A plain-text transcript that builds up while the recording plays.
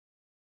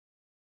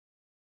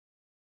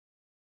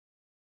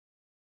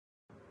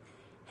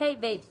Hey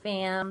vape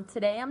fam,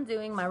 today I'm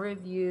doing my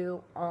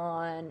review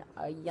on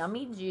a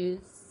yummy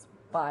juice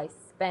by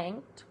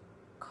Spanked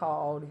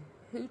called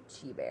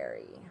Hoochie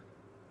Berry.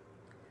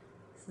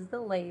 This is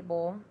the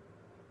label.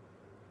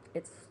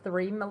 It's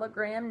 3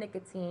 milligram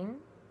nicotine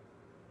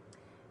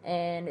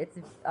and it's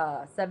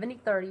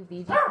 70/30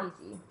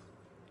 VG/PG.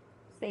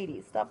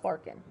 Sadie, stop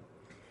barking.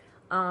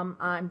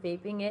 I'm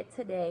vaping it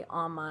today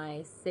on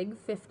my SIG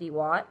 50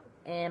 watt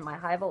and my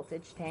high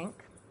voltage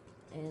tank,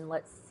 and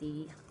let's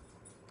see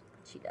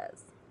what she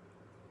does.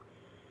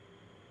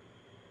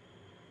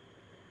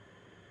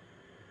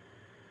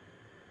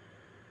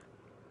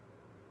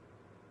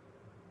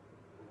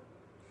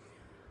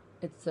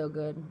 It's so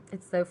good.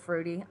 It's so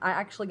fruity. I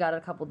actually got it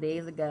a couple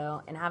days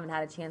ago and haven't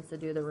had a chance to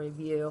do the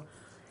review.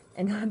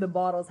 And the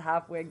bottle's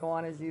halfway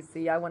gone, as you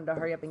see. I wanted to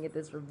hurry up and get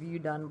this review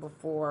done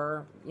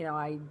before,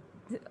 I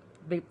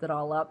vaped it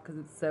all up because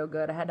it's so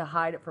good. I had to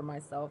hide it from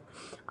myself.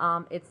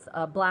 It's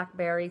a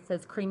blackberry. It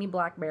says creamy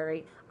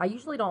blackberry. I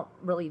usually don't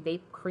really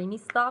vape creamy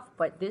stuff,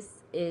 but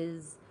this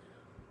is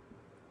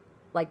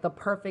like the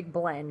perfect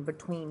blend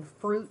between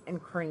fruit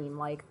and cream.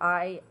 Like,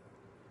 I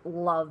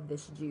love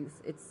this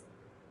juice. It's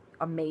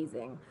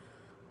amazing.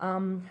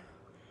 On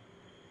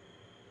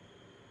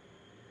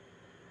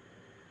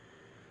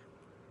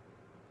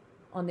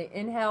the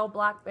inhale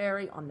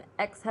blackberry, on the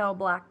exhale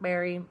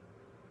blackberry,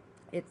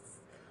 it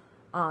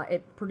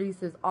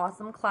produces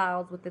awesome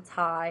clouds with its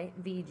high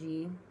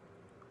VG.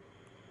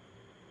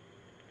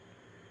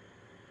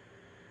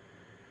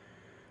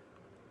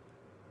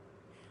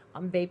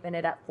 I'm vaping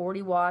it at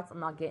 40 watts. I'm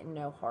not getting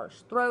no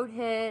harsh throat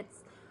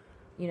hits,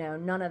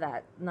 none of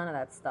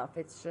that stuff.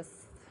 It's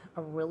just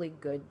a really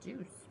good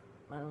juice.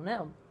 I don't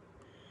know.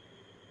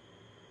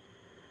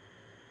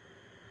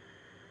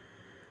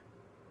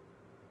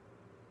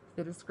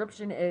 The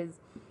description is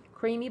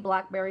creamy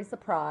blackberry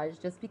surprise.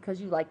 Just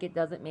because you like it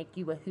doesn't make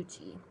you a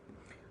hoochie.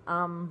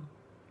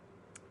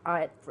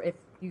 If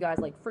you guys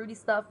like fruity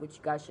stuff, which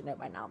you guys should know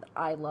by now that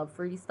I love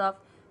fruity stuff,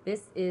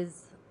 this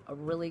is a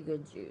really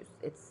good juice.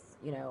 It's,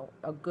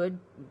 a good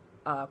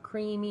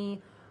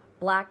creamy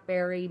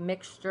blackberry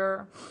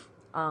mixture.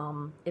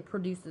 It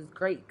produces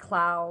great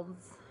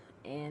clouds,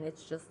 and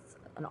it's just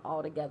an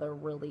altogether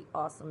really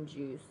awesome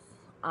juice.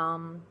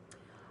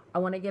 I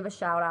want to give a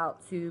shout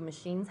out to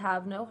Machines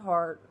Have No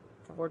Heart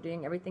for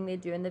doing everything they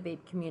do in the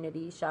vape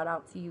community. Shout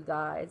out to you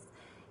guys.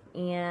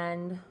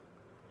 And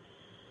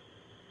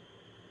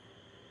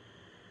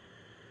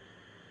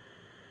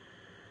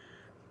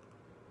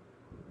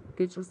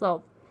get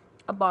yourself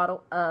a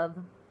bottle of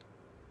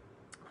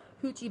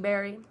Hoochie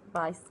Berry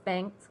by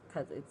Spanked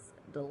because it's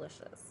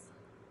delicious.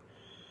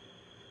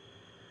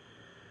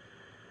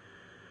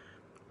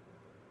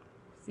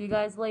 See you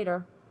guys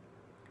later.